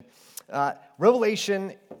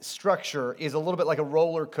Revelation structure is a little bit like a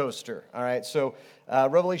roller coaster, all right? So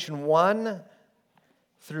Revelation 1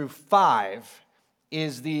 through 5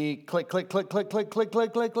 is the click, click, click, click, click, click,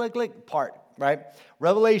 click, click, click, click part, right?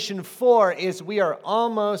 Revelation 4 is we are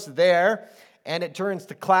almost there, and it turns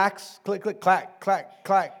to clacks, click, click, clack, clack,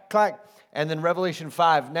 clack, clack. And then Revelation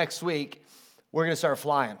 5 next week, we're going to start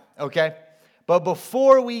flying, okay? But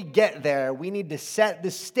before we get there, we need to set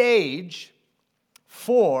the stage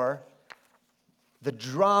for the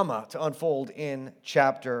drama to unfold in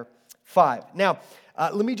chapter 5. Now,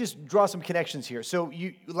 let me just draw some connections here. So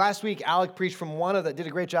last week, Alec preached from did a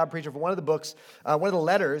great job preaching from one of the books, one of the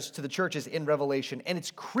letters to the churches in Revelation. And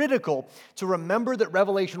it's critical to remember that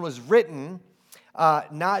Revelation was written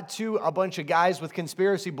not to a bunch of guys with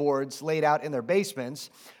conspiracy boards laid out in their basements,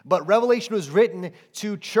 but Revelation was written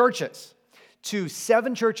to churches, to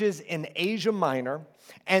 7 churches in Asia Minor.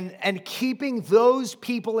 And keeping those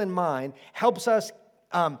people in mind helps us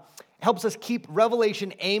keep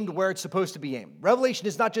Revelation aimed where it's supposed to be aimed. Revelation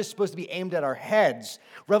is not just supposed to be aimed at our heads.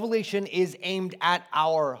 Revelation is aimed at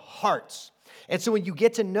our hearts. And so when you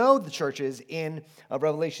get to know the churches in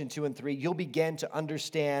Revelation 2 and 3, you'll begin to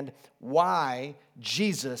understand why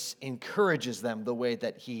Jesus encourages them the way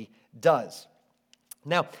that he does.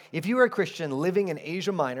 Now, if you are a Christian living in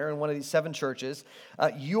Asia Minor in one of these 7 churches,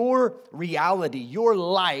 your reality, your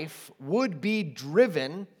life would be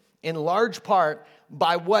driven in large part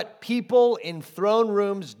by what people in throne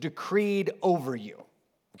rooms decreed over you,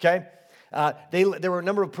 okay? There were a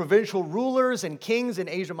number of provincial rulers and kings in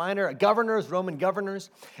Asia Minor, governors, Roman governors.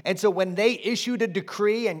 And so when they issued a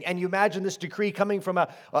decree, and you imagine this decree coming from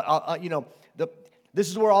this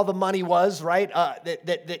is where all the money was, right?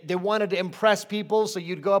 They wanted to impress people, so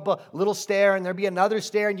you'd go up a little stair, and there'd be another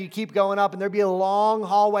stair, and you'd keep going up, and there'd be a long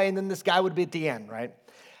hallway, and then this guy would be at the end, right?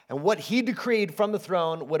 And what he decreed from the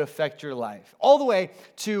throne would affect your life. All the way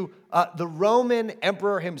to the Roman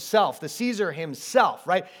emperor himself, the Caesar himself,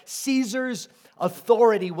 right? Caesar's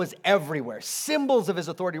authority was everywhere. Symbols of his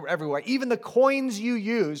authority were everywhere. Even the coins you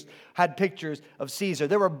used had pictures of Caesar.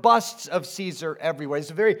 There were busts of Caesar everywhere. It's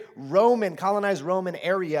a very colonized Roman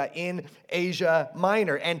area in Asia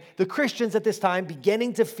Minor. And the Christians at this time,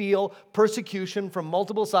 beginning to feel persecution from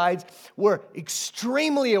multiple sides, were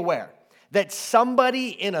extremely aware that somebody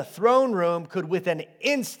in a throne room could, with an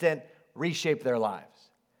instant, reshape their lives.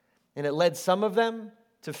 And it led some of them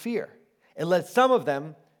to fear. It led some of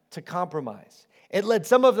them to compromise. It led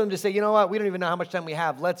some of them to say, you know what, we don't even know how much time we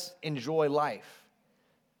have. Let's enjoy life.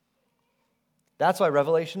 That's why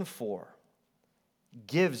Revelation 4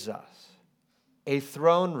 gives us a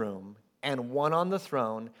throne room and one on the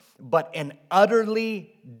throne, but an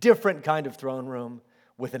utterly different kind of throne room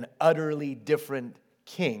with an utterly different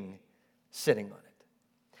king sitting on it.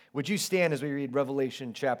 Would you stand as we read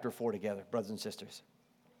Revelation chapter 4 together, brothers and sisters?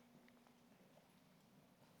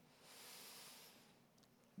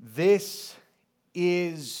 This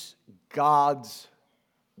is God's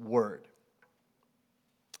word.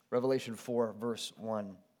 Revelation 4, verse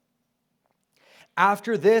 1.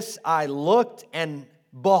 After this I looked, and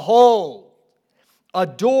behold, a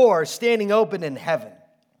door standing open in heaven.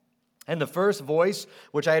 And the first voice,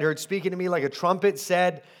 which I had heard speaking to me like a trumpet,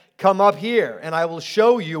 said, "Come up here, and I will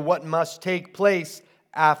show you what must take place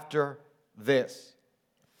after this."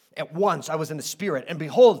 At once I was in the Spirit, and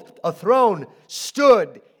behold, a throne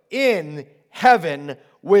stood in heaven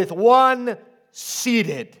with one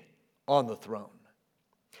seated on the throne.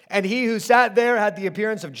 And he who sat there had the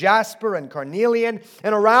appearance of jasper and carnelian,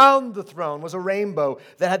 and around the throne was a rainbow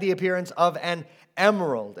that had the appearance of an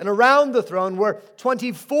emerald. And around the throne were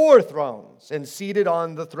 24 thrones, and seated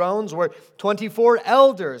on the thrones were 24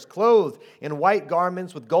 elders, clothed in white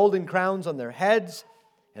garments with golden crowns on their heads.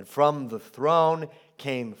 And from the throne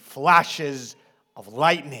came flashes of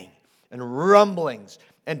lightning and rumblings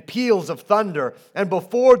and peals of thunder. And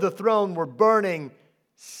before the throne were burning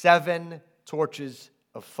 7 torches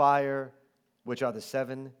of fire, which are the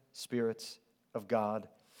 7 spirits of God.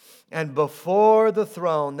 And before the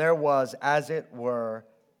throne there was, as it were,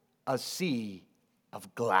 a sea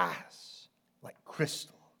of glass, like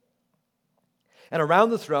crystal. And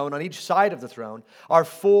around the throne, on each side of the throne, are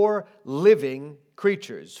 4 living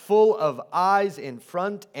creatures, full of eyes in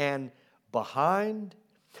front and behind.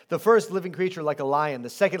 The first living creature like a lion, the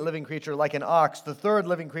second living creature like an ox, the third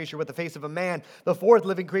living creature with the face of a man, the fourth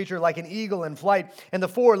living creature like an eagle in flight, and the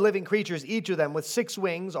 4 living creatures, each of them with 6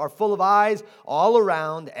 wings, are full of eyes all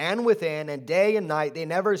around and within, and day and night they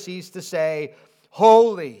never cease to say,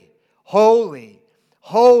 "Holy, holy,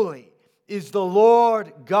 holy is the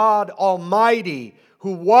Lord God Almighty,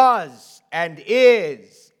 who was and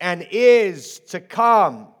is to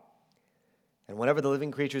come." And whenever the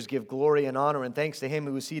living creatures give glory and honor and thanks to him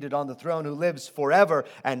who is seated on the throne, who lives forever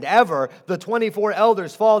and ever, the 24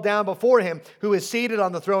 elders fall down before him who is seated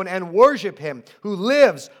on the throne and worship him who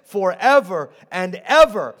lives forever and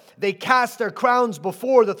ever. They cast their crowns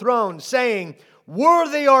before the throne, saying,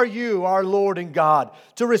 "Worthy are you, our Lord and God,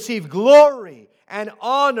 to receive glory and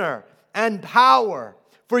honor and power.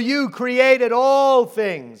 For you created all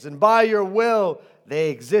things, and by your will they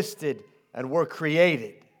existed and were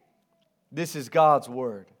created." This is God's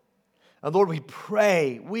word. And Lord, we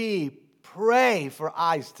pray for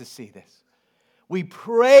eyes to see this. We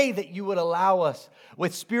pray that you would allow us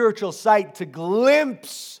with spiritual sight to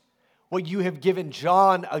glimpse what you have given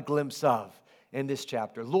John a glimpse of in this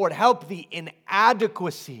chapter. Lord, help the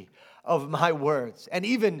inadequacy of my words, and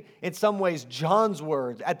even in some ways John's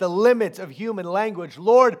words, at the limits of human language.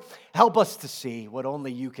 Lord, help us to see what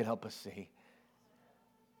only you can help us see.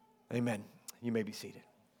 Amen. You may be seated.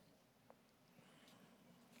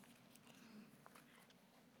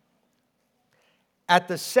 At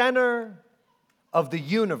the center of the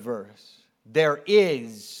universe, there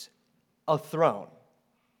is a throne.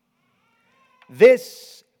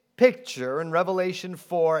 This picture in Revelation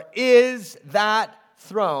 4 is that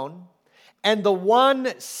throne, and the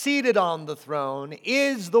one seated on the throne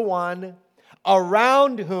is the one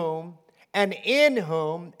around whom and in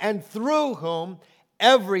whom and through whom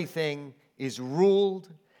everything is ruled,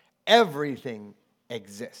 everything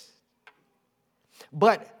exists.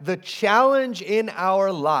 But the challenge in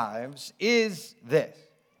our lives is this,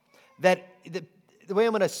 that the way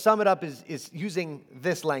I'm going to sum it up is using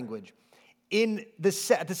this language. At the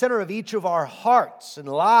center of each of our hearts and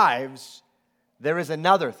lives, there is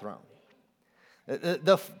another throne.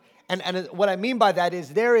 And what I mean by that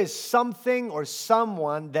is there is something or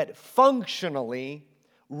someone that functionally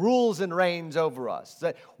rules and reigns over us.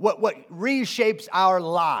 That what reshapes our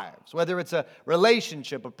lives, whether it's a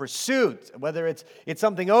relationship, a pursuit, whether it's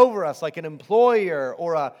something over us like an employer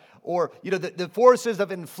or the forces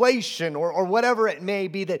of inflation or whatever it may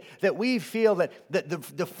be, that we feel that the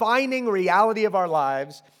defining reality of our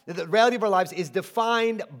lives, the reality of our lives is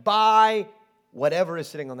defined by whatever is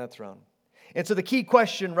sitting on that throne. And so the key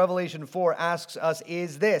question Revelation 4 asks us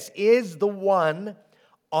is this: is the one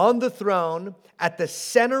on the throne at the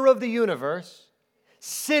center of the universe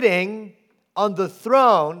sitting on the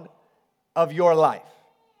throne of your life?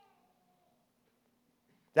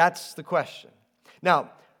 That's the question.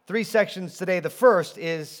 Now, 3 sections today. The first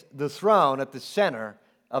is the throne at the center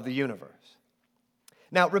of the universe.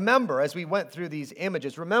 Now, remember, as we went through these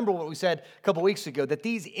images, remember what we said a couple weeks ago, that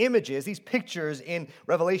these images, these pictures in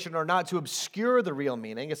Revelation are not to obscure the real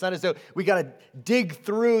meaning. It's not as though we got to dig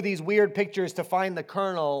through these weird pictures to find the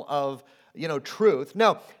kernel of, truth.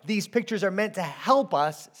 No, these pictures are meant to help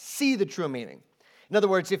us see the true meaning. In other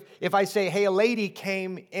words, if I say, hey, a lady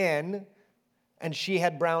came in and she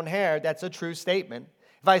had brown hair, that's a true statement.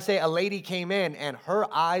 If I say a lady came in and her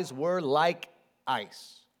eyes were like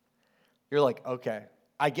ice, you're like, okay,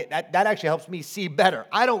 I get that. That actually helps me see better.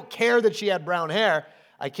 I don't care that she had brown hair.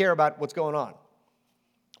 I care about what's going on.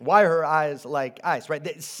 Why are her eyes like ice,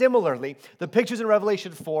 right? Similarly, the pictures in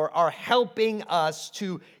Revelation 4 are helping us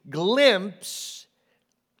to glimpse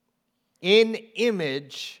in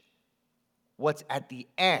image what's at the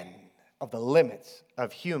end of the limits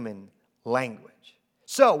of human language.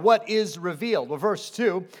 So, what is revealed? Well, verse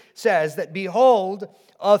 2 says that, behold,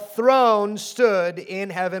 a throne stood in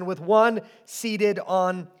heaven with one seated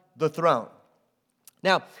on the throne.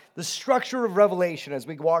 Now, the structure of Revelation, as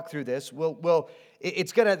we walk through this,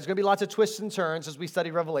 there's going to be lots of twists and turns as we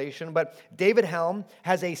study Revelation, but David Helm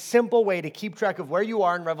has a simple way to keep track of where you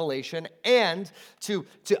are in Revelation and to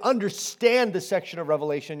understand the section of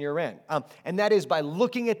Revelation you're in. And that is by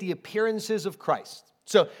looking at the appearances of Christ.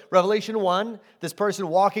 So Revelation 1, this person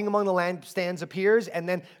walking among the lampstands appears, and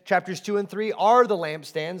then chapters 2 and 3 are the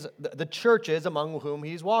lampstands, the churches among whom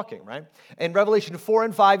he's walking, right? In Revelation 4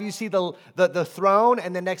 and 5, you see the throne,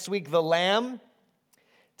 and then next week the Lamb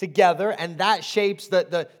together, and that shapes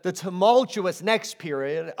the tumultuous next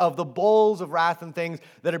period of the bowls of wrath and things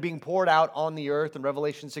that are being poured out on the earth in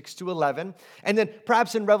Revelation 6 to 11. And then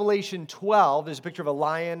perhaps in Revelation 12, there's a picture of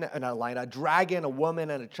a dragon, a woman,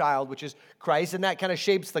 and a child, which is Christ, and that kind of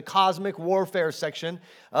shapes the cosmic warfare section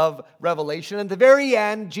of Revelation. And at the very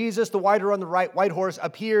end, Jesus, the rider on the white horse,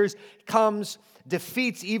 appears, comes,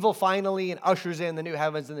 defeats evil finally, and ushers in the new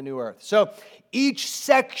heavens and the new earth. So each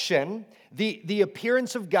section, the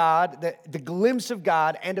appearance of God, the glimpse of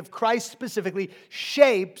God, and of Christ specifically,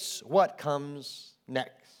 shapes what comes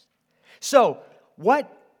next. So,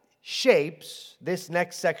 what shapes this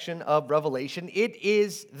next section of Revelation? It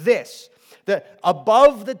is this.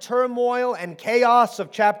 Above the turmoil and chaos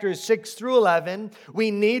of chapters 6 through 11,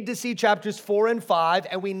 we need to see chapters 4 and 5,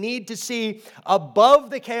 and we need to see above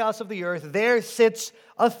the chaos of the earth, there sits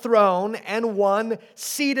a throne and one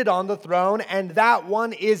seated on the throne, and that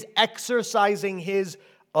one is exercising his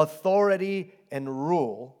authority and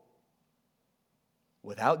rule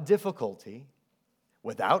without difficulty,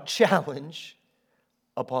 without challenge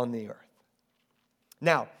upon the earth.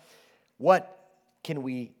 Now, what can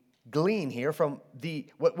we glean here from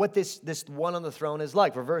what this one on the throne is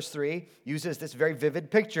like? For verse 3 uses this very vivid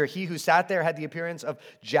picture. He who sat there had the appearance of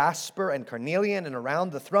jasper and carnelian, and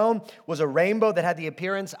around the throne was a rainbow that had the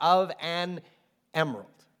appearance of an emerald.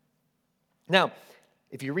 Now,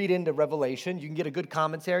 if you read into Revelation, you can get a good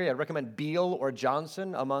commentary. I recommend Beale or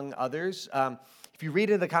Johnson, among others. If you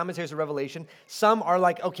read into the commentaries of Revelation, some are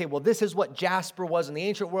like, okay, well, this is what jasper was in the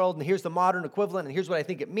ancient world, and here's the modern equivalent, and here's what I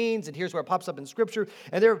think it means, and here's where it pops up in Scripture.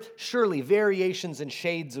 And there are surely variations and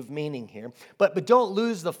shades of meaning here. But don't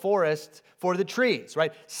lose the forest for the trees,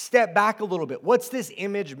 right? Step back a little bit. What's this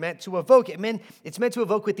image meant to evoke? It's meant to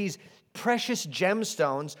evoke with these precious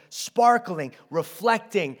gemstones, sparkling,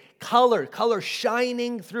 reflecting, color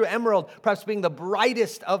shining through emerald, perhaps being the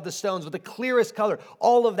brightest of the stones with the clearest color,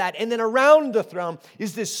 all of that. And then around the throne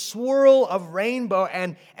is this swirl of rainbow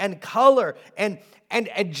and color. And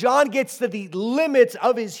John gets to the limits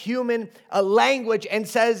of his human language and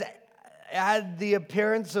says, had the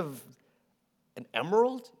appearance of an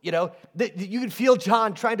emerald? You know, you can feel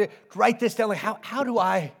John trying to write this down. Like, how do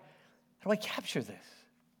I capture this?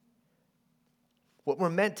 What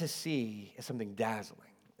we're meant to see is something dazzling.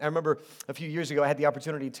 I remember a few years ago, I had the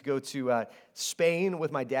opportunity to go to Spain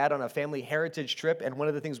with my dad on a family heritage trip, and one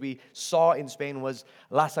of the things we saw in Spain was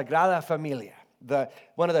La Sagrada Familia,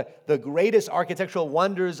 one of the greatest architectural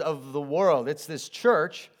wonders of the world. It's this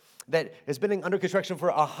church that has been under construction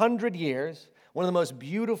for 100 years, one of the most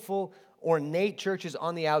beautiful, ornate churches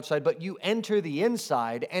on the outside, but you enter the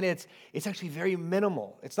inside and it's actually very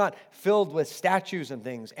minimal. It's not filled with statues and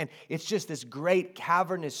things, and it's just this great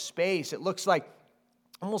cavernous space. It looks like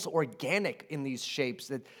almost organic in these shapes,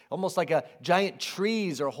 that almost like giant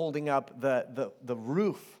trees are holding up the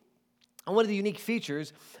roof. And one of the unique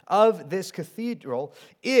features of this cathedral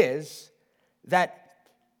is that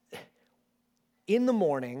in the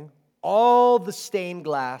morning, all the stained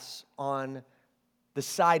glass on the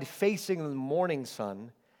side facing the morning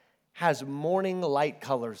sun has morning light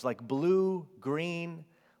colors like blue, green,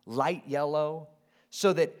 light yellow,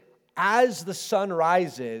 so that as the sun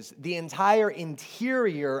rises, the entire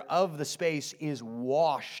interior of the space is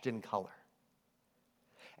washed in color.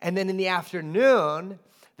 And then in the afternoon,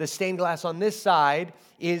 the stained glass on this side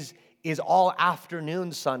is all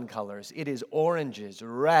afternoon sun colors. It is oranges,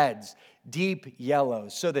 reds, deep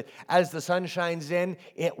yellows, so that as the sun shines in,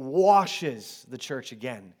 it washes the church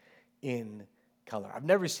again in color. I've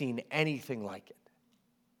never seen anything like it.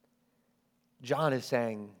 John is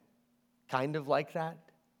saying, kind of like that?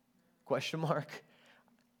 Question mark.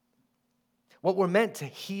 What we're meant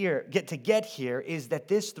to get here is that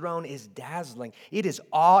this throne is dazzling. It is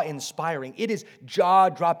awe-inspiring. It is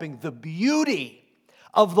jaw-dropping. The beauty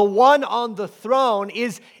of the one on the throne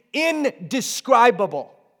is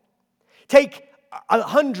indescribable. Take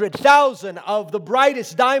 100,000 of the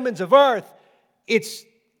brightest diamonds of earth, it's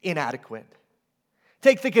inadequate.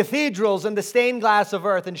 Take the cathedrals and the stained glass of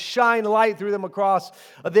earth and shine light through them across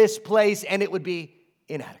this place, and it would be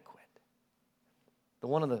inadequate. The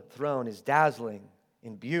one on the throne is dazzling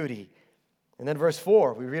in beauty. And then verse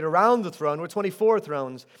 4, we read around the throne, we're 24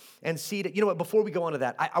 thrones, and seated. You know what, before we go on to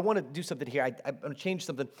that, I want to do something here. I'm going to change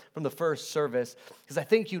something from the first service, because I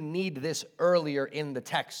think you need this earlier in the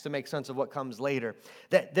text to make sense of what comes later.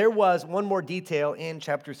 That there was one more detail in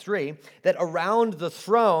chapter 3, that around the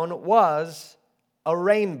throne was a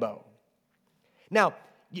rainbow. Now,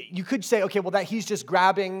 you could say, okay, well, that he's just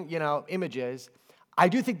grabbing, images. I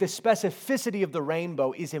do think the specificity of the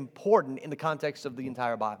rainbow is important in the context of the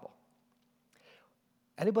entire Bible.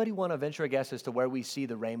 Anybody want to venture a guess as to where we see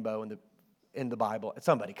the rainbow in the Bible?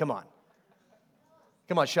 Somebody, come on.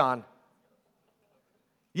 Come on, Sean.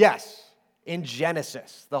 Yes, in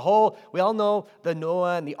Genesis. We all know the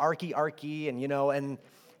Noah and the Arky,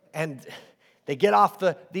 and they get off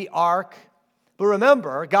the ark. But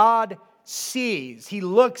remember, God sees. He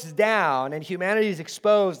looks down, and humanity is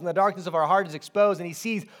exposed, and the darkness of our heart is exposed, and he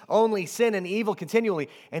sees only sin and evil continually,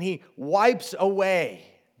 and he wipes away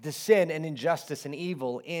the sin and injustice and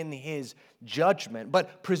evil in his judgment,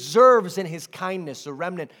 but preserves in his kindness a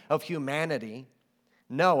remnant of humanity,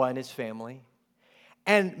 Noah and his family,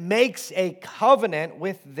 and makes a covenant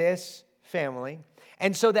with this family.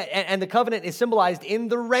 And so and the covenant is symbolized in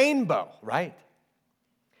the rainbow, right?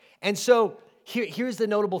 And so here's the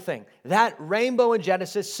notable thing. That rainbow in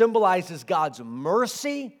Genesis symbolizes God's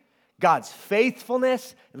mercy, God's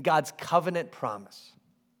faithfulness, and God's covenant promise.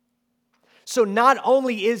 So not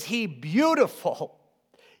only is he beautiful,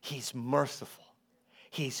 he's merciful.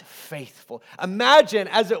 He's faithful. Imagine,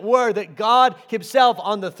 as it were, that God himself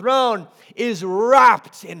on the throne is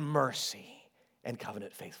wrapped in mercy and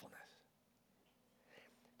covenant faithfulness.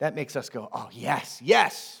 That makes us go, oh, yes,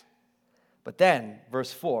 yes. But then,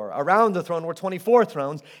 verse 4, around the throne were 24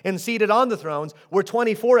 thrones, and seated on the thrones were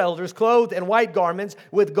 24 elders, clothed in white garments,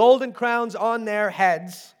 with golden crowns on their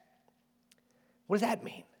heads. What does that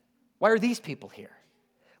mean? Why are these people here?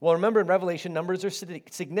 Well, remember in Revelation, numbers are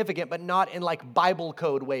significant, but not in like Bible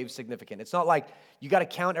code wave significant. It's not like you got to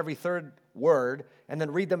count every third word and then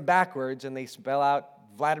read them backwards and they spell out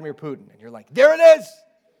Vladimir Putin. And you're like, there it is.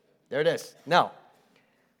 There it is. No.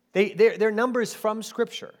 They're numbers from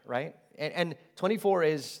Scripture, right? And 24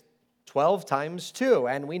 is 12 times 2.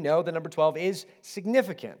 And we know the number 12 is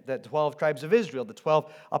significant. The 12 tribes of Israel, the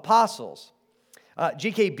 12 apostles.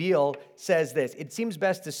 G.K. Beale says this: it seems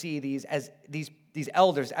best to see these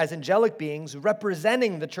elders as angelic beings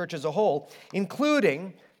representing the church as a whole,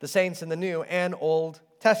 including the saints in the New and Old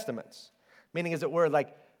Testaments. Meaning, as it were,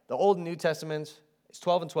 like the Old and New Testaments, it's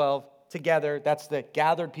 12 and 12 together. That's the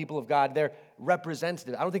gathered people of God. They're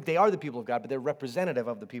representative. I don't think they are the people of God, but they're representative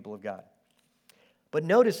of the people of God. But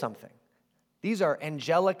notice something. These are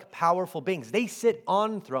angelic, powerful beings. They sit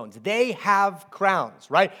on thrones. They have crowns,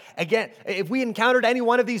 right? Again, if we encountered any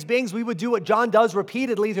one of these beings, we would do what John does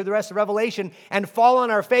repeatedly through the rest of Revelation and fall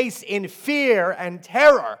on our face in fear and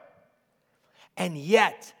terror. And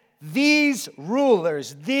yet, these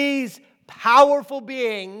rulers, these powerful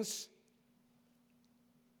beings,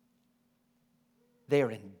 they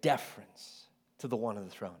are in deference to the one on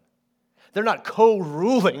the throne. They're not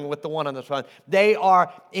co-ruling with the one on the throne. They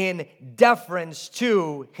are in deference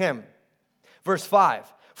to him. Verse 5,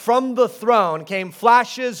 from the throne came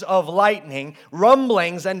flashes of lightning,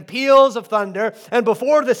 rumblings, and peals of thunder, and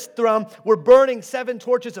before this throne were burning 7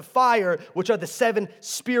 torches of fire, which are the 7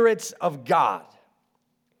 spirits of God.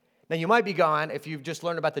 Now you might be gone if you've just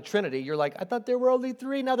learned about the Trinity. You're like, I thought there were only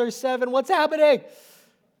 3, now there's 7. What's happening?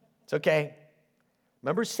 It's okay.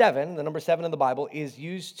 Number 7, the number 7 in the Bible, is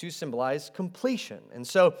used to symbolize completion. And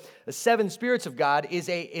so the 7 spirits of God is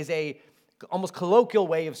a almost colloquial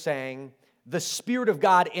way of saying the Spirit of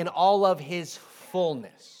God in all of his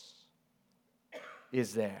fullness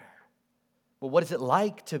is there. Well, what is it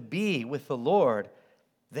like to be with the Lord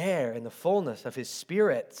there in the fullness of his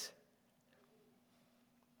Spirit?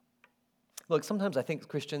 Look, sometimes I think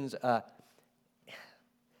Christians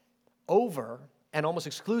and almost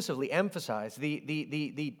exclusively emphasize the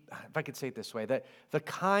if I could say it this way, the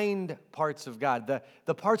kind parts of God,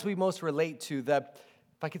 the parts we most relate to, if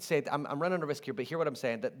I could say it, I'm running a risk here, but hear what I'm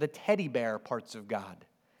saying, the teddy bear parts of God.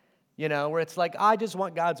 You know, where it's like, I just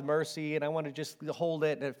want God's mercy and I want to just hold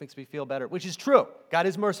it and it makes me feel better, which is true. God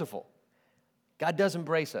is merciful. God does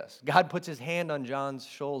embrace us. God puts his hand on John's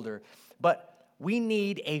shoulder. But we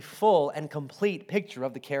need a full and complete picture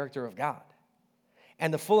of the character of God.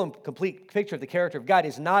 And the full and complete picture of the character of God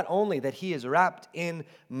is not only that he is wrapped in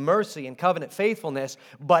mercy and covenant faithfulness,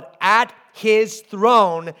 but at his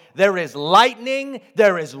throne there is lightning,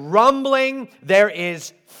 there is rumbling, there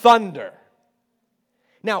is thunder.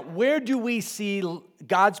 Now, where do we see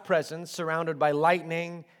God's presence surrounded by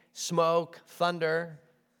lightning, smoke, thunder?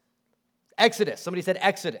 Exodus. Somebody said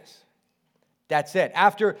Exodus. That's it.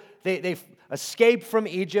 After they escaped from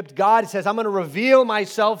Egypt, God says, I'm going to reveal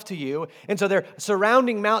myself to you. And so they're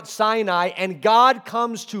surrounding Mount Sinai, and God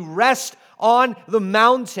comes to rest on the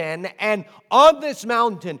mountain. And on this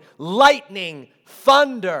mountain, lightning,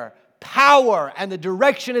 thunder, power, and the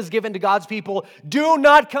direction is given to God's people. Do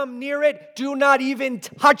not come near it. Do not even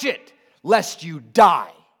touch it, lest you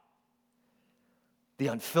die. The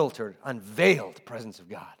unfiltered, unveiled presence of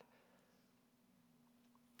God.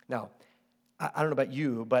 Now, I don't know about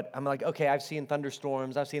you, but I'm like, okay, I've seen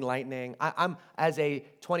thunderstorms, I've seen lightning. I'm, as a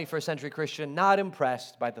 21st century Christian, not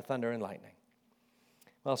impressed by the thunder and lightning.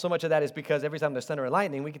 Well, so much of that is because every time there's thunder and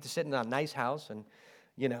lightning, we get to sit in a nice house and,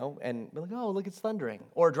 and we're like, oh, look, it's thundering.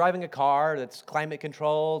 Or driving a car that's climate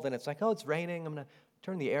controlled, and it's like, oh, it's raining, I'm going to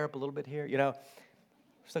turn the air up a little bit here,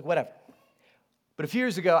 It's like, whatever. But a few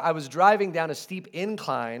years ago, I was driving down a steep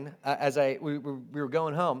incline we were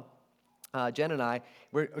going home. Jen and I,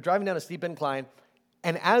 we're driving down a steep incline,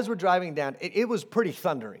 and as we're driving down, it was pretty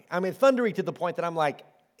thundery. I mean, thundery to the point that I'm like,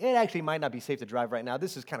 it actually might not be safe to drive right now.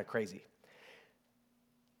 This is kind of crazy.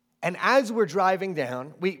 And as we're driving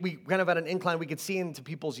down, we kind of at an incline, we could see into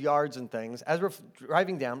people's yards and things. As we're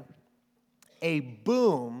driving down, a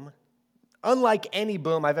boom, unlike any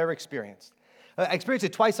boom I've ever experienced. I experienced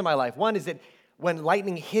it twice in my life. One is that when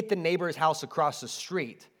lightning hit the neighbor's house across the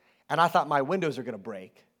street, and I thought my windows are going to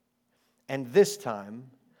break. And this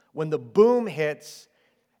time, when the boom hits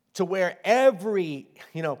to where every,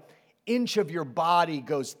 inch of your body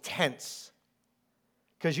goes tense,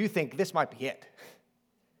 because you think this might be it.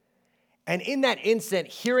 And in that instant,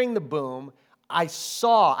 hearing the boom, I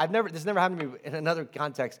saw, this never happened to me in another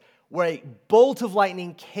context, where a bolt of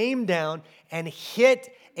lightning came down and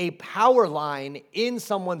hit a power line in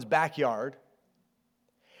someone's backyard.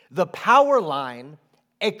 The power line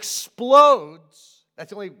explodes.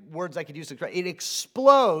 That's the only words I could use to describe. It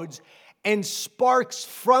explodes, and sparks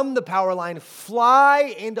from the power line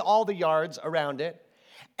fly into all the yards around it.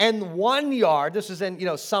 And 1 yard, this is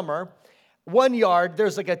in, summer, 1 yard,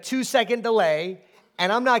 there's like a 2-second delay,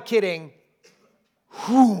 and I'm not kidding,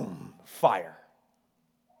 whoom, fire.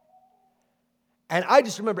 And I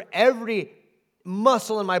just remember every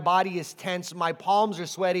muscle in my body is tense, my palms are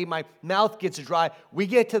sweaty, my mouth gets dry. We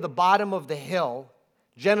get to the bottom of the hill.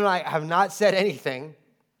 Jen and I have not said anything.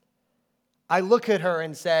 I look at her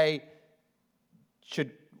and say,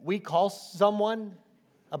 should we call someone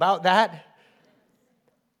about that?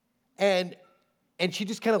 And she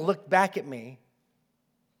just kind of looked back at me.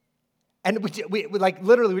 And we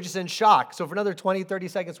literally, we're just in shock. So for another 20, 30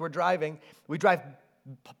 seconds, we're driving. We drive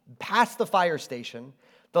past the fire station.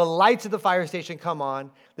 The lights of the fire station come on.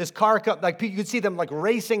 This car, you could see them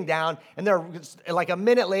racing down. And they're a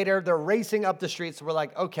minute later, they're racing up the street. So we're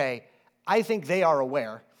like, okay, I think they are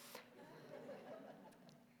aware.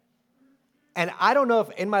 And I don't know if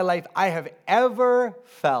in my life I have ever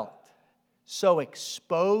felt so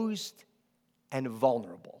exposed and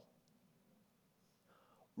vulnerable,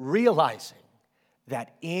 realizing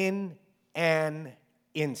that in an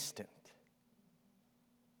instant,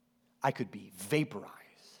 I could be vaporized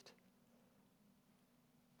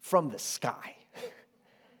from the sky.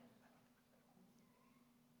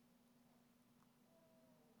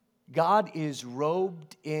 God is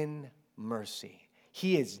robed in mercy.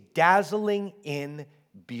 He is dazzling in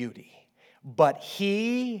beauty, but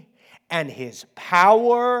He and His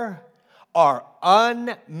power are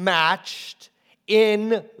unmatched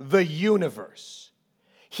in the universe.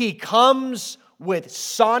 He comes with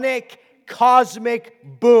sonic,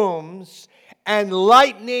 cosmic booms and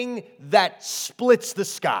lightning that splits the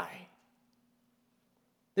sky.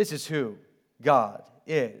 This is who God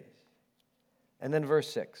is. And then verse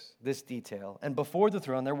 6, this detail. And before the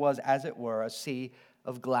throne there was, as it were, a sea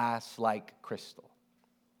of glass like crystal.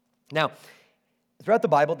 Now, throughout the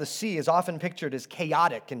Bible, the sea is often pictured as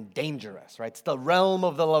chaotic and dangerous, right? It's the realm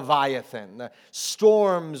of the Leviathan. The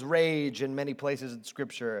storms rage in many places in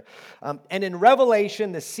Scripture. And in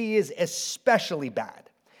Revelation, the sea is especially bad.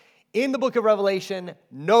 In the book of Revelation,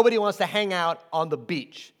 nobody wants to hang out on the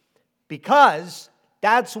beach because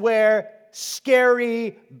that's where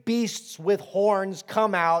scary beasts with horns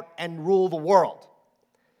come out and rule the world.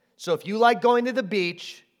 So if you like going to the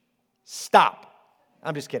beach, stop.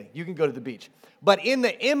 I'm just kidding. You can go to the beach. But in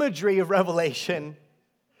the imagery of Revelation,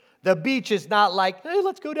 the beach is not like, hey,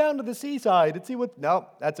 let's go down to the seaside and see what... No,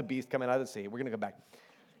 that's a beast coming out of the sea. We're going to go back.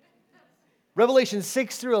 Revelation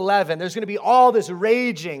 6 through 11, there's going to be all this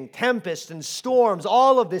raging, tempest and storms,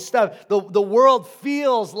 all of this stuff. The world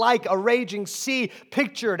feels like a raging sea,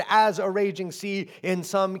 pictured as a raging sea in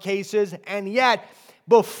some cases. And yet,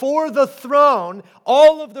 before the throne,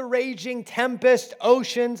 all of the raging tempest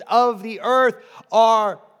oceans of the earth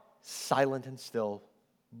are silent and still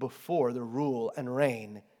before the rule and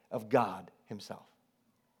reign of God Himself.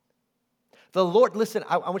 The Lord, listen,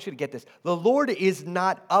 I want you to get this. The Lord is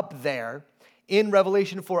not up there in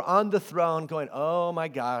Revelation 4 on the throne going, oh my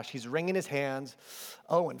gosh, He's wringing His hands.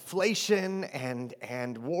 Oh, inflation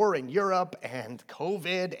and war in Europe and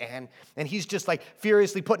COVID and He's just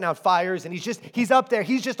furiously putting out fires and He's up there.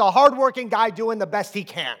 He's just a hardworking guy doing the best he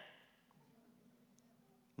can.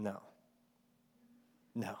 No.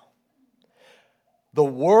 The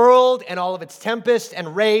world and all of its tempest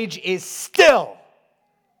and rage is still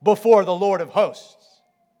before the Lord of hosts.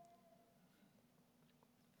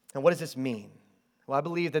 And what does this mean? Well, I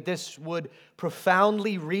believe that this would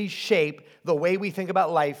profoundly reshape the way we think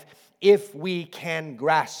about life if we can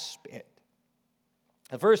grasp it.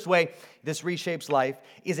 The first way this reshapes life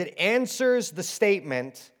is it answers the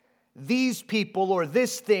statement, these people or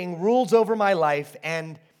this thing rules over my life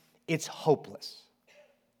and it's hopeless.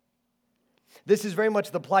 This is very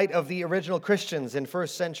much the plight of the original Christians in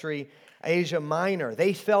first century Asia Minor.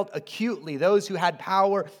 They felt acutely those who had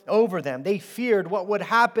power over them. They feared what would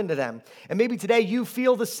happen to them. And maybe today you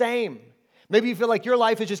feel the same. Maybe you feel like your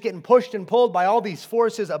life is just getting pushed and pulled by all these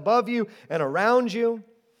forces above you and around you.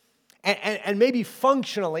 And maybe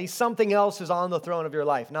functionally something else is on the throne of your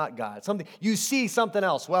life, not God. You see something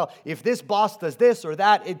else. Well, if this boss does this or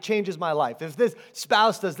that, it changes my life. If this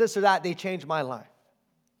spouse does this or that, they change my life.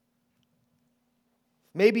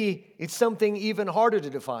 Maybe it's something even harder to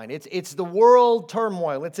define. It's the world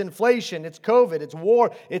turmoil. It's inflation. It's COVID. It's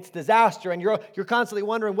war. It's disaster. And you're constantly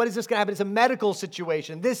wondering, what is this going to happen? It's a medical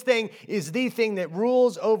situation. This thing is the thing that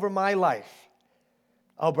rules over my life.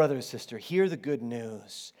 Oh, brother and sister, hear the good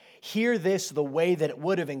news. Hear this the way that it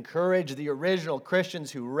would have encouraged the original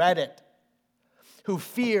Christians who read it, who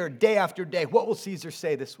feared day after day, what will Caesar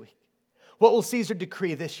say this week? What will Caesar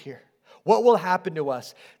decree this year? What will happen to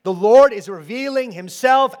us? The Lord is revealing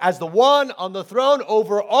himself as the one on the throne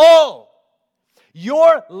over all.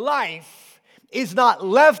 Your life is not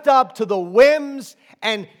left up to the whims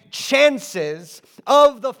and chances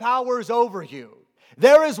of the powers over you.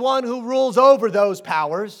 There is one who rules over those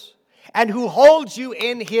powers and who holds you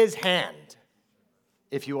in his hand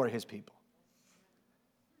if you are his people.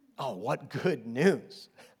 Oh, what good news.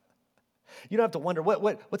 You don't have to wonder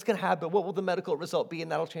what's going to happen. What will the medical result be?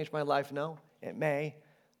 And that'll change my life. No, it may,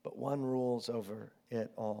 but one rules over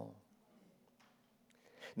it all.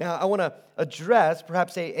 Now, I want to address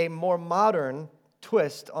perhaps a more modern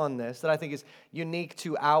twist on this that I think is unique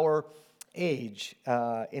to our age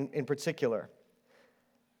in particular.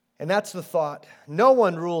 And that's the thought, no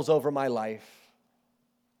one rules over my life,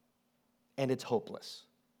 and it's hopeless.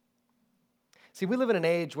 See, we live in an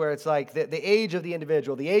age where it's like the age of the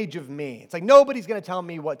individual, the age of me. It's like nobody's going to tell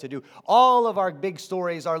me what to do. All of our big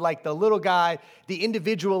stories are like the little guy, the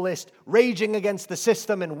individualist, raging against the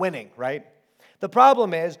system and winning, right? The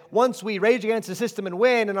problem is, once we rage against the system and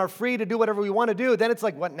win and are free to do whatever we want to do, then it's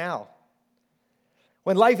like, what now?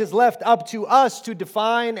 When life is left up to us to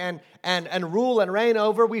define and rule and reign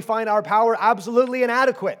over, we find our power absolutely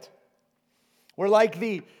inadequate. We're like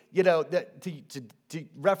to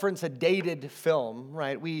reference a dated film,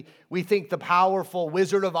 right? We think the powerful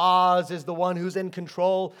Wizard of Oz is the one who's in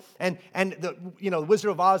control. And the Wizard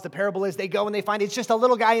of Oz, the parable is they go and they find it's just a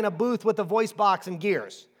little guy in a booth with a voice box and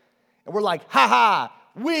gears. And we're like, ha ha,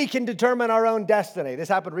 we can determine our own destiny. This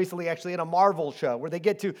happened recently, actually, in a Marvel show where they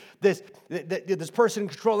get to this person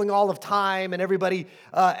controlling all of time and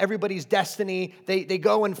everybody's destiny. They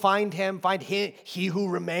go and find he who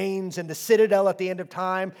remains in the Citadel at the end of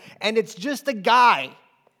time. And it's just a guy.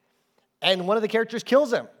 And one of the characters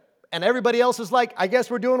kills him. And everybody else is like, I guess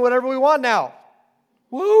we're doing whatever we want now.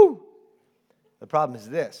 Woo! The problem is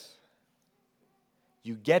this.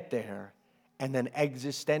 You get there, and then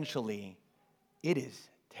existentially, it is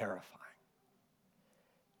terrifying.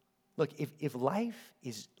 Look, if life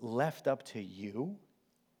is left up to you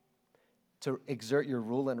to exert your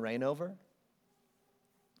rule and reign over,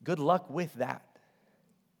 good luck with that.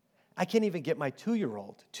 I can't even get my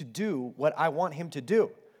 2-year-old to do what I want him to do.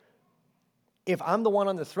 If I'm the one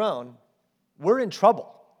on the throne, we're in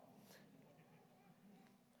trouble.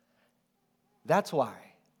 That's why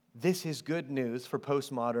this is good news for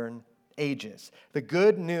postmodern ages. The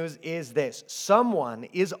good news is this: someone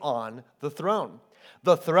is on the throne.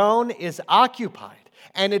 The throne is occupied,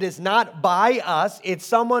 and it is not by us. It's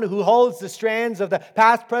someone who holds the strands of the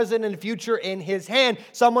past, present, and future in his hand,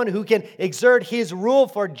 someone who can exert his rule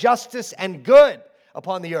for justice and good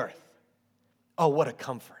upon the earth. Oh, what a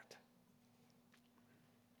comfort.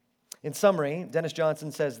 In summary, Dennis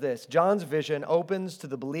Johnson says this: John's vision opens to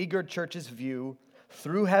the beleaguered church's view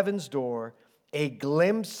through heaven's door a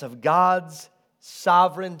glimpse of God's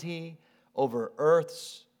sovereignty over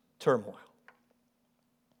earth's turmoil.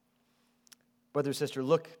 Brother, sister,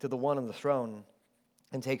 look to the one on the throne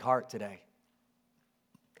and take heart today.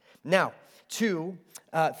 Now, 2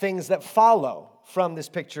 things that follow from this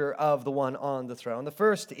picture of the one on the throne. The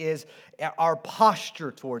first is our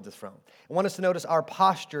posture toward the throne. I want us to notice our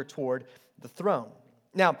posture toward the throne.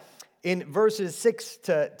 Now, in verses 6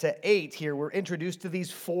 to 8 here, we're introduced to these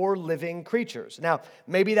 4 living creatures. Now,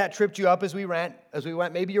 maybe that tripped you up as we went.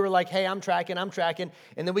 Maybe you were like, hey, I'm tracking.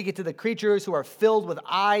 And then we get to the creatures who are filled with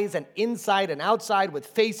eyes and inside and outside with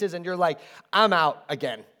faces, and you're like, I'm out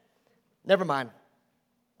again. Never mind.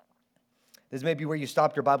 This may be where you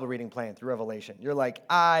stopped your Bible reading plan through Revelation. You're like,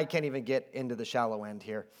 I can't even get into the shallow end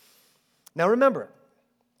here. Now remember,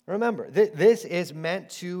 this is meant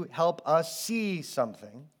to help us see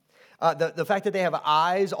something. The fact that they have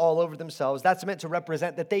eyes all over themselves, that's meant to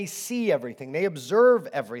represent that they see everything. They observe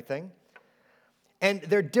everything. And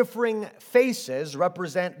their differing faces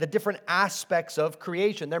represent the different aspects of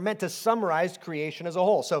creation. They're meant to summarize creation as a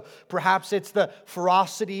whole. So perhaps it's the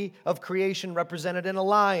ferocity of creation represented in a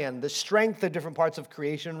lion, the strength of different parts of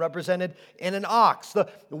creation represented in an ox, the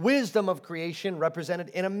wisdom of creation represented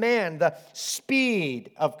in a man, the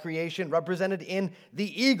speed of creation represented in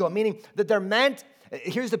the eagle, meaning that they're meant,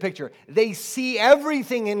 here's the picture, they see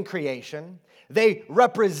everything in creation. They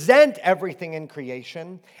represent everything in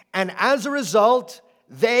creation, and as a result,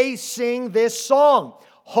 they sing this song.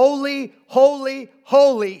 Holy, holy,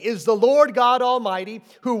 holy is the Lord God Almighty,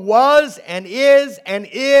 who was and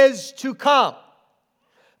is to come.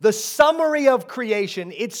 The summary of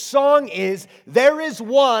creation, its song is, there is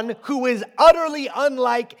one who is utterly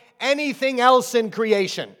unlike anything else in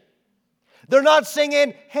creation. They're not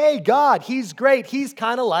singing, hey, God, he's great, he's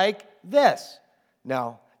kind of like this.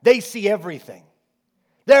 No. They see everything.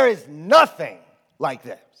 There is nothing like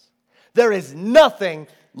this. There is nothing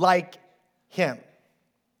like him.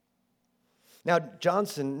 Now,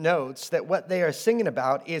 Johnson notes that what they are singing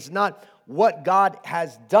about is not what God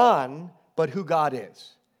has done, but who God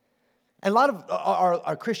is. And a lot of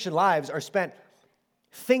our Christian lives are spent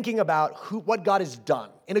thinking about what God has done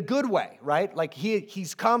in a good way, right? Like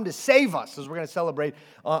he's come to save us, as we're going to celebrate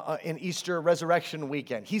in Easter Resurrection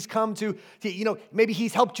Weekend. He's come to, maybe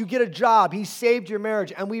he's helped you get a job. He saved your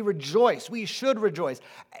marriage, and we rejoice. We should rejoice.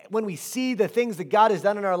 When we see the things that God has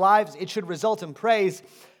done in our lives, it should result in praise,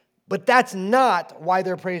 but that's not why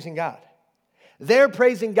they're praising God. They're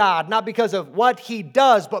praising God not because of what he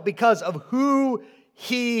does, but because of who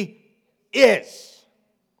he is.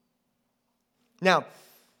 Now,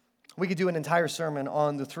 we could do an entire sermon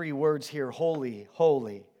on the three words here, holy,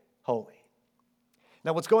 holy, holy.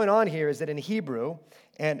 Now, what's going on here is that in Hebrew,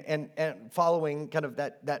 and following kind of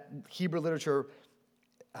that Hebrew literature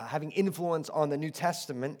having influence on the New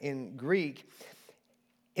Testament in Greek,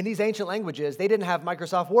 in these ancient languages, they didn't have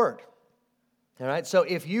Microsoft Word. All right, so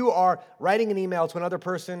if you are writing an email to another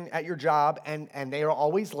person at your job and they are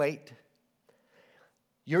always late,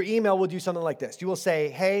 your email will do something like this. You will say,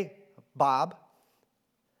 hey, Bob,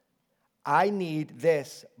 I need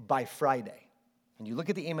this by Friday. And you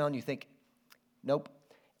look at the email and you think, nope.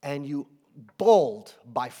 And you bold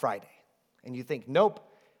by Friday. And you think, nope.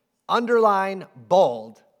 Underline,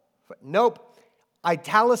 bold. Nope.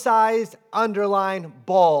 Italicized, underline,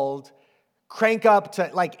 bold. Crank up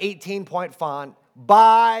to like 18-point font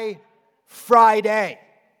by Friday.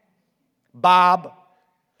 Bob.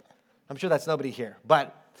 I'm sure that's nobody here,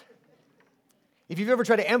 but if you've ever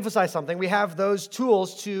tried to emphasize something, we have those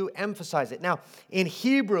tools to emphasize it. Now, in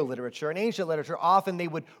Hebrew literature, in ancient literature, often they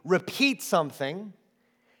would repeat something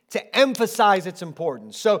to emphasize its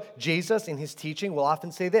importance. So Jesus, in his teaching, will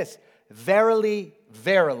often say this, verily,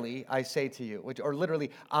 verily, I say to you, or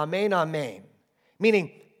literally, amen, amen,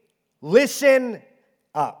 meaning, listen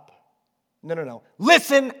up. No.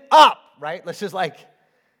 Listen up, right? Let's just I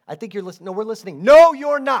think you're listening. No, we're listening. No,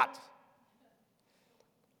 you're not.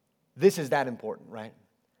 This is that important, right?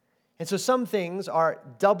 And so some things are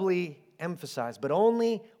doubly emphasized, but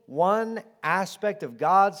only one aspect of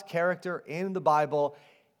God's character in the Bible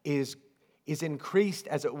is increased,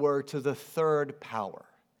 as it were, to the third power.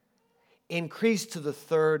 Increased to the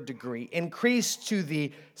third degree. Increased to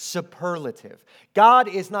the superlative. God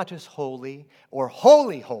is not just holy or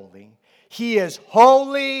holy, holy. He is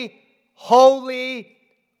holy, holy,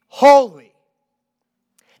 holy.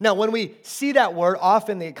 Now, when we see that word,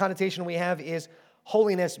 often the connotation we have is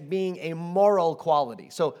holiness being a moral quality.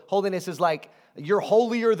 So holiness is like, you're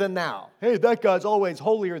holier than thou. Hey, that guy's always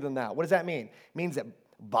holier than thou. What does that mean? It means that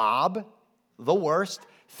Bob, the worst,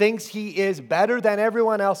 thinks he is better than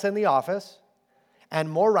everyone else in the office and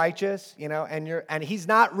more righteous, and he's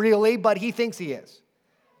not really, but he thinks he is,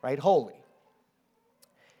 right? Holy.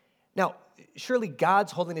 Now, surely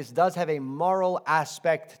God's holiness does have a moral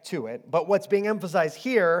aspect to it, but what's being emphasized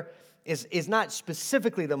here is not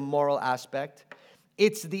specifically the moral aspect.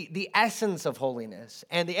 It's the essence of holiness,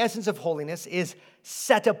 and the essence of holiness is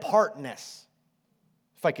set-apartness,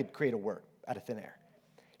 if I could create a word out of thin air.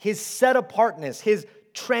 His set-apartness, his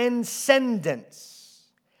transcendence,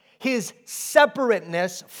 his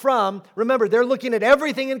separateness from, remember, they're looking at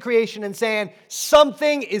everything in creation and saying,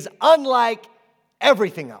 something is unlike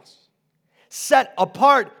everything else. Set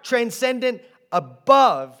apart, transcendent,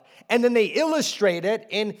 above. And then they illustrate it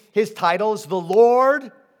in his titles, the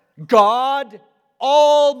Lord, God,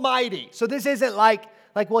 Almighty. So this isn't like,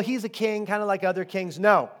 well, he's a king, kind of like other kings.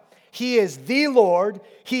 No. He is the Lord.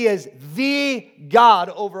 He is the God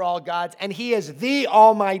over all gods. And he is the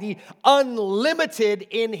Almighty, unlimited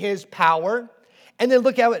in his power. And then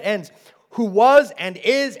look how it ends. who was and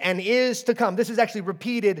is to come. This is actually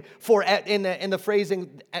repeated in the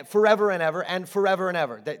phrasing forever and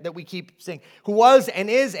ever that we keep saying. Who was and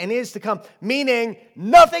is to come, meaning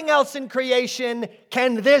nothing else in creation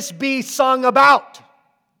can this be sung about.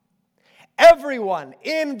 Everyone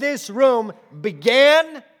in this room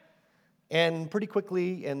began and pretty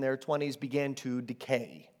quickly in their 20s began to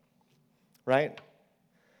decay, right?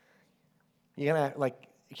 You're gonna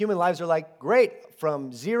human lives are like, great,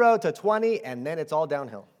 from 0 to 20, and then it's all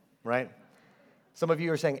downhill, right? Some of you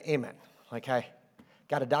are saying amen. Like, I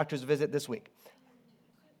got a doctor's visit this week.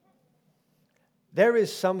 There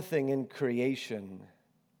is something in creation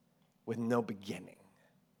with no beginning.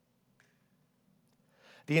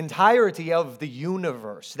 The entirety of the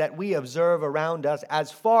universe that we observe around us, as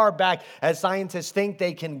far back as scientists think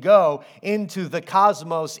they can go into the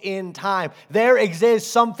cosmos in time, there exists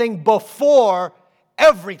something before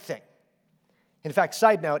everything. In fact,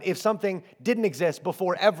 side note, if something didn't exist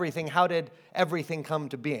before everything, how did everything come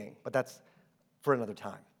to being? But that's for another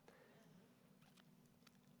time.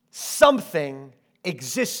 Something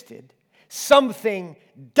existed. Something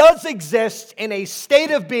does exist in a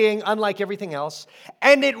state of being unlike everything else,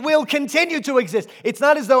 and it will continue to exist. It's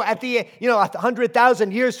not as though at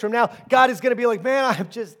 100,000 years from now, God is going to be like, man, I'm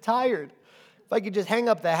just tired. If I could just hang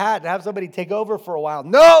up the hat and have somebody take over for a while.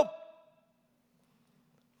 Nope.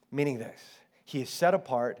 Meaning this, he is set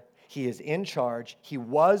apart, he is in charge, he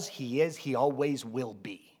was, he is, he always will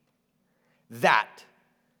be. That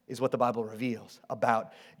is what the Bible reveals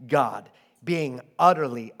about God being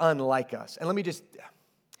utterly unlike us. And let me just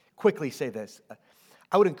quickly say this.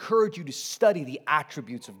 I would encourage you to study the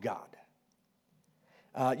attributes of God.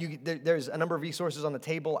 There's a number of resources on the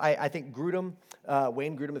table. I think Grudem,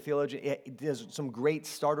 Wayne Grudem, the theologian, does some great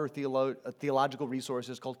starter theological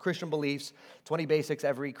resources called Christian Beliefs, 20 Basics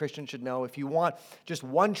Every Christian Should Know. If you want just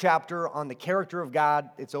one chapter on the character of God,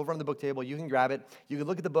 it's over on the book table. You can grab it. You can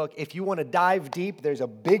look at the book. If you want to dive deep, there's a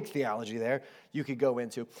big theology there you could go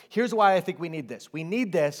into. Here's why I think we need this. We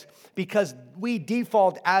need this because we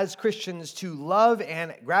default as Christians to love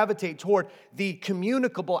and gravitate toward the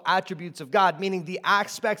communicable attributes of God, meaning the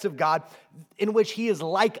aspects of God in which he is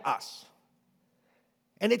like us.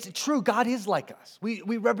 And it's true, God is like us.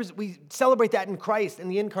 We celebrate that in Christ in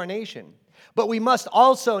the incarnation. But we must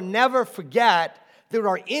also never forget there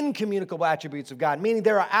are incommunicable attributes of God, meaning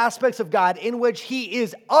there are aspects of God in which he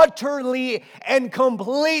is utterly and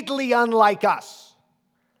completely unlike us.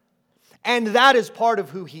 And that is part of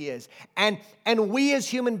who he is. And we as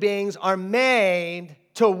human beings are made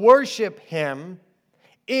to worship him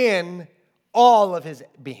in all of his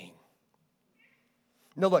being.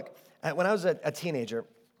 Now look, when I was a teenager,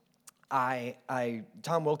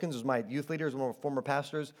 Tom Wilkins was my youth leader, was one of my former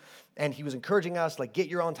pastors, and he was encouraging us, get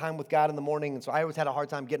your own time with God in the morning, and so I always had a hard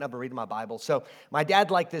time getting up and reading my Bible. So my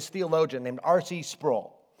dad liked this theologian named R.C.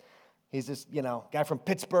 Sproul. He's this, guy from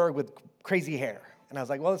Pittsburgh with crazy hair. And I was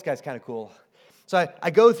like, well, this guy's kind of cool. So I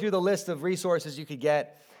go through the list of resources you could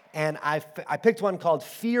get, and I picked one called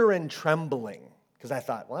Fear and Trembling, because I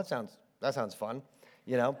thought, well, that sounds fun,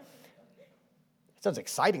 It sounds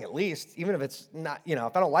exciting at least, even if it's not,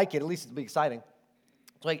 if I don't like it, at least it'll be exciting.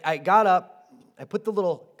 So I got up, I put the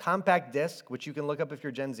little compact disc, which you can look up if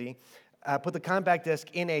you're Gen Z, put the compact disc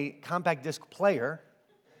in a compact disc player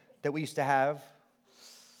that we used to have,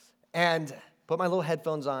 and put my little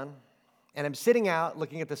headphones on, and I'm sitting out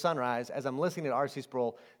looking at the sunrise as I'm listening to R.C.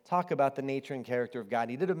 Sproul talk about the nature and character of God.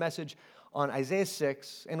 He did a message on Isaiah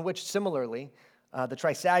 6, in which similarly, the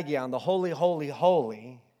Trisagion, the holy, holy,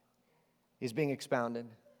 holy, is being expounded.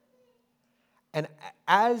 And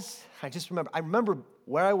as I remember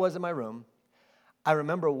where I was in my room, I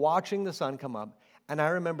remember watching the sun come up, and I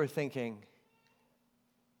remember thinking,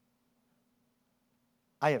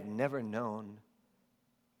 I have never known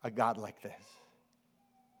a God like this.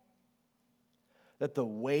 That the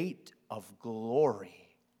weight of glory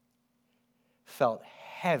felt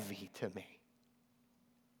heavy to me.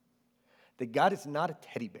 That God is not a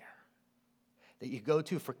teddy bear that you go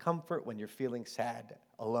to for comfort when you're feeling sad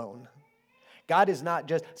alone. God is not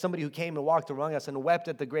just somebody who came and walked among us and wept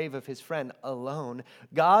at the grave of his friend alone.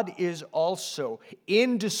 God is also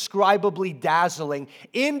indescribably dazzling,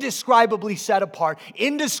 indescribably set apart,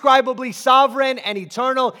 indescribably sovereign and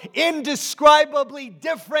eternal, indescribably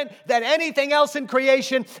different than anything else in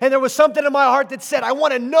creation. And there was something in my heart that said, I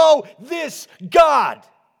want to know this God.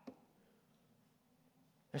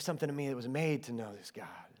 There's something in me that was made to know this God.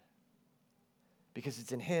 Because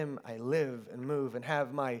it's in him I live and move and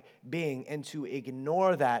have my being. And to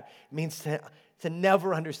ignore that means to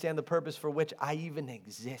never understand the purpose for which I even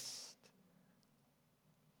exist.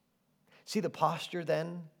 See the posture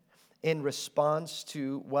then in response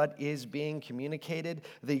to what is being communicated,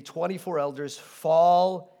 the 24 elders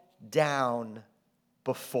fall down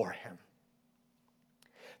before him.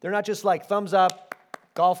 They're not just like thumbs up,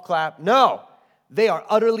 golf clap. No, they are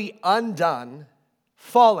utterly undone,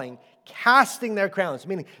 falling, casting their crowns,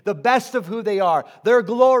 meaning the best of who they are, their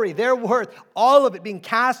glory, their worth, all of it being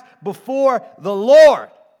cast before the Lord.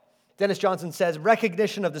 Dennis Johnson says,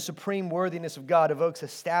 recognition of the supreme worthiness of God evokes a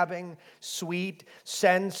stabbing, sweet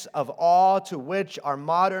sense of awe to which our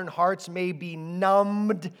modern hearts may be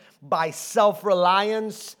numbed by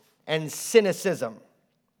self-reliance and cynicism.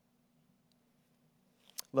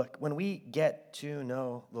 Look, when we get to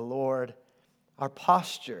know the Lord, our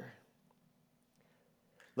posture.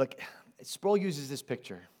 Look, Sproul uses this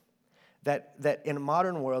picture that in a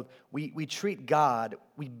modern world, we treat God,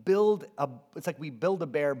 it's like we build a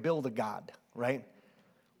bear, build a God, right?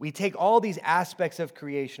 We take all these aspects of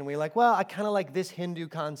creation, and we're like, well, I kind of like this Hindu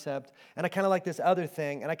concept, and I kind of like this other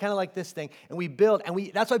thing, and I kind of like this thing, and we build,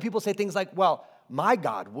 and that's why people say things like, well, my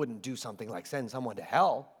God wouldn't do something like send someone to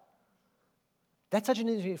hell. That's such an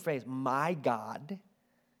interesting phrase, my God.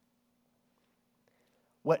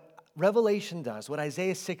 What Revelation does, what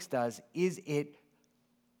Isaiah 6 does, is it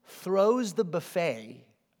throws the buffet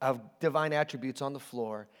of divine attributes on the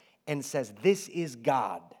floor and says, this is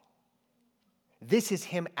God. This is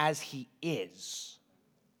him as he is.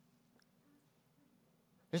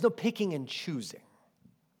 There's no picking and choosing.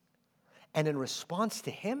 And in response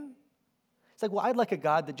to him, it's like, well, I'd like a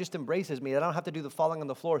God that just embraces me, that I don't have to do the falling on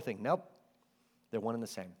the floor thing. Nope. They're one and the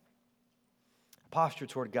same. Posture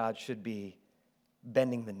toward God should be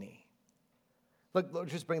bending the knee. Look,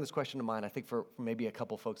 just bring this question to mind, I think for maybe a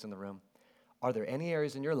couple folks in the room. Are there any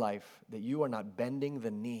areas in your life that you are not bending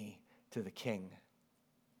the knee to the King?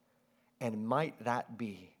 And might that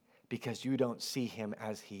be because you don't see him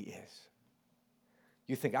as he is?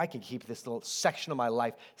 You think, I can keep this little section of my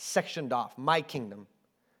life sectioned off, my kingdom.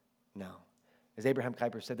 No. As Abraham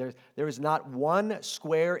Kuyper said, there is not one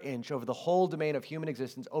square inch over the whole domain of human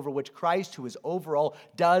existence over which Christ, who is over all,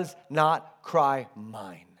 does not cry,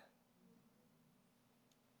 mine.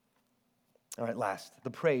 All right, last, the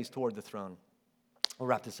praise toward the throne. We'll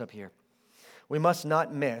wrap this up here. We must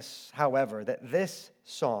not miss, however, that these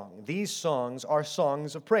songs are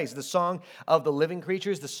songs of praise. The song of the living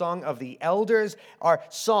creatures, the song of the elders are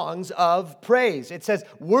songs of praise. It says,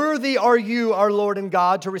 worthy are you, our Lord and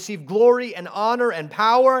God, to receive glory and honor and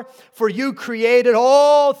power, for you created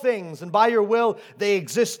all things, and by your will they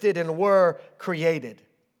existed and were created.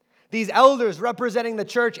 These elders representing the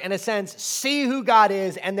church, in a sense, see who God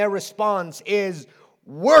is, and their response is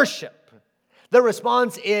worship. Their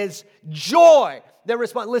response is joy.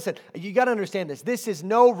 Listen, you got to understand this. This is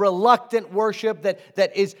no reluctant worship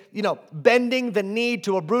that is, bending the knee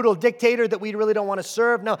to a brutal dictator that we really don't want to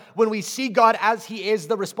serve. No, when we see God as he is,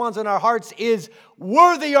 the response in our hearts is,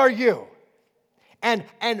 worthy are you. And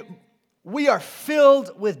we are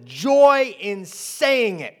filled with joy in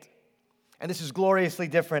saying it. And this is gloriously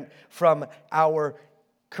different from our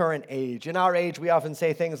current age. In our age, we often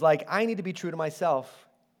say things like, I need to be true to myself.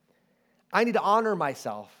 I need to honor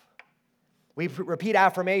myself. We repeat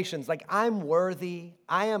affirmations like, I'm worthy,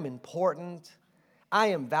 I am important, I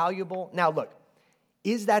am valuable. Now look,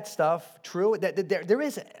 is that stuff true? There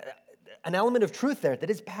is an element of truth there that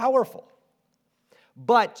is powerful.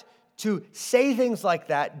 But to say things like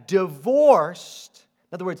that, divorced,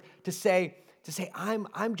 in other words, to say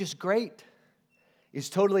I'm just great, is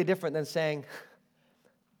totally different than saying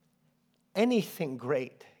anything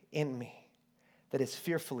great in me that is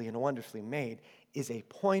fearfully and wonderfully made is a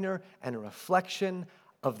pointer and a reflection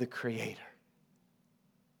of the Creator.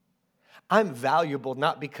 I'm valuable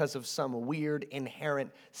not because of some weird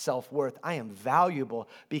inherent self-worth. I am valuable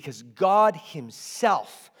because God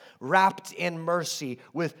himself, wrapped in mercy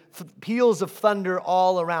with peals of thunder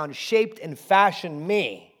all around, shaped and fashioned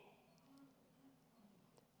me.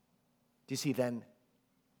 Do you see then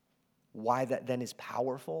why that then is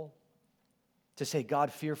powerful? To say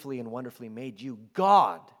God fearfully and wonderfully made you.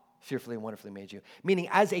 God fearfully and wonderfully made you. Meaning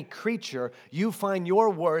as a creature, you find your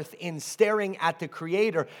worth in staring at the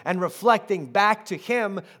Creator and reflecting back to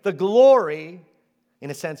him the glory, in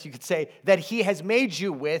a sense you could say, that he has made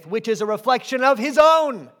you with, which is a reflection of his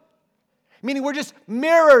own. Meaning we're just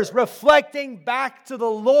mirrors reflecting back to the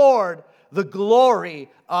Lord the glory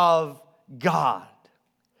of God.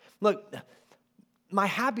 Look, my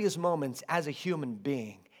happiest moments as a human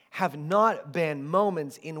being have not been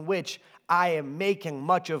moments in which I am making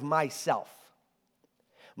much of myself.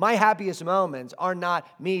 My happiest moments are not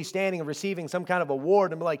me standing and receiving some kind of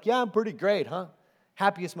award and be like, yeah, I'm pretty great, huh?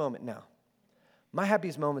 Happiest moment, no. My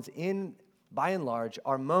happiest moments in by and large,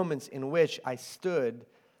 are moments in which I stood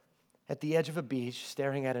at the edge of a beach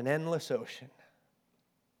staring at an endless ocean,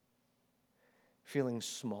 feeling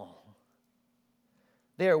small.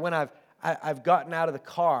 There, when I've gotten out of the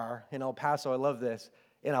car in El Paso, I love this,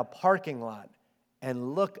 in a parking lot,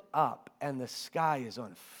 and look up, and the sky is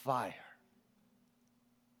on fire.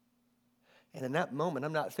 And in that moment,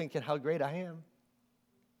 I'm not thinking how great I am.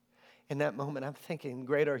 In that moment, I'm thinking,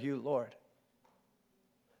 great are you, Lord.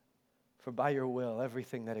 For by your will,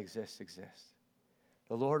 everything that exists, exists.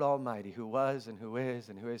 The Lord Almighty, who was and who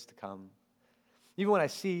is to come. Even when I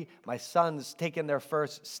see my sons taking their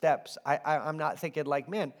first steps, I'm not thinking like,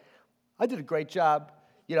 man, I did a great job,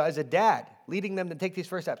 as a dad, leading them to take these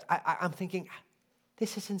first steps. I'm thinking,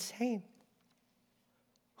 this is insane.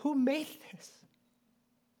 Who made this?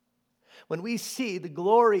 When we see the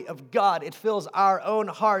glory of God, it fills our own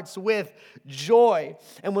hearts with joy.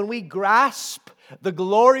 And when we grasp the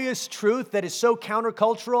glorious truth that is so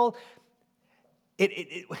countercultural,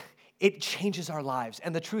 it changes our lives.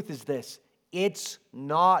 And the truth is this: it's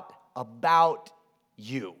not about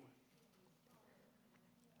you.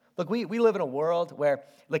 Look, we live in a world where,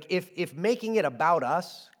 if making it about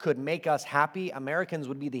us could make us happy, Americans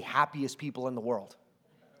would be the happiest people in the world.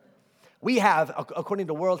 We have, according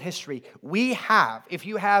to world history, if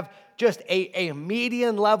you have just a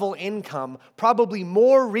median level income, probably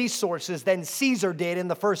more resources than Caesar did in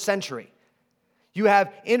the first century. You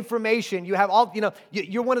have information, you have all,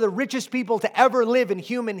 you're one of the richest people to ever live in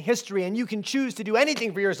human history, and you can choose to do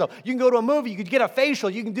anything for yourself. You can go to a movie, you could get a facial,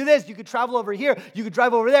 you can do this, you could travel over here, you could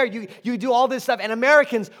drive over there, you could do all this stuff. And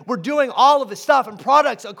Americans, we're doing all of this stuff, and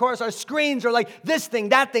products, of course, our screens are like this thing,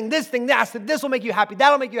 that, this will make you happy,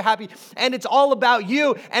 that'll make you happy, and it's all about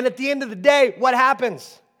you. And at the end of the day, what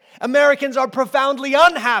happens? Americans are profoundly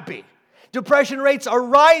unhappy. Depression rates are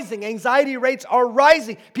rising. Anxiety rates are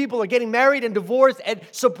rising. People are getting married and divorced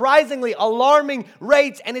at surprisingly alarming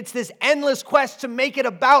rates. And it's this endless quest to make it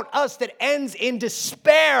about us that ends in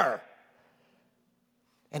despair.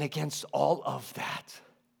 And against all of that,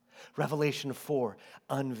 Revelation 4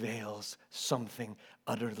 unveils something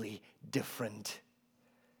utterly different.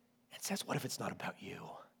 It says, what if it's not about you?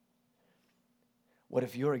 What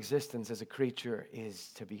if your existence as a creature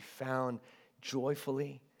is to be found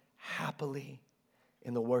joyfully, happily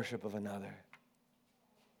in the worship of another?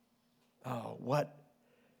 Oh, what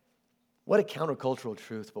a countercultural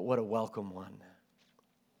truth, but what a welcome one.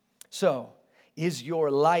 So, is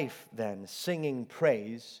your life then singing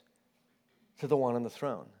praise to the one on the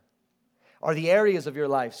throne? Are the areas of your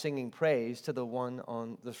life singing praise to the one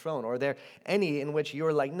on the throne? Or are there any in which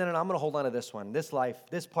you're like, no, I'm going to hold on to this one. This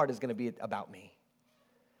part is going to be about me.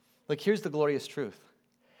 Look, here's the glorious truth.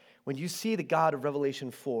 When you see the God of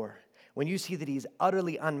Revelation 4, when you see that he's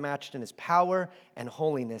utterly unmatched in his power and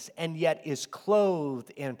holiness, and yet is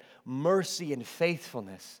clothed in mercy and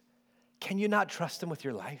faithfulness, can you not trust him with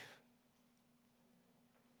your life?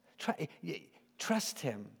 Trust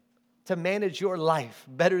him to manage your life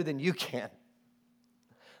better than you can.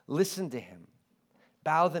 Listen to him.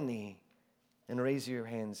 Bow the knee and raise your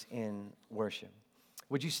hands in worship.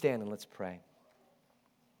 Would you stand and let's pray?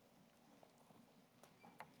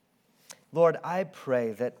 Lord, I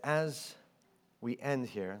pray that as we end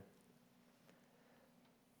here,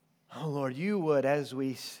 oh Lord, you would, as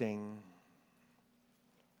we sing,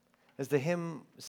 as the hymn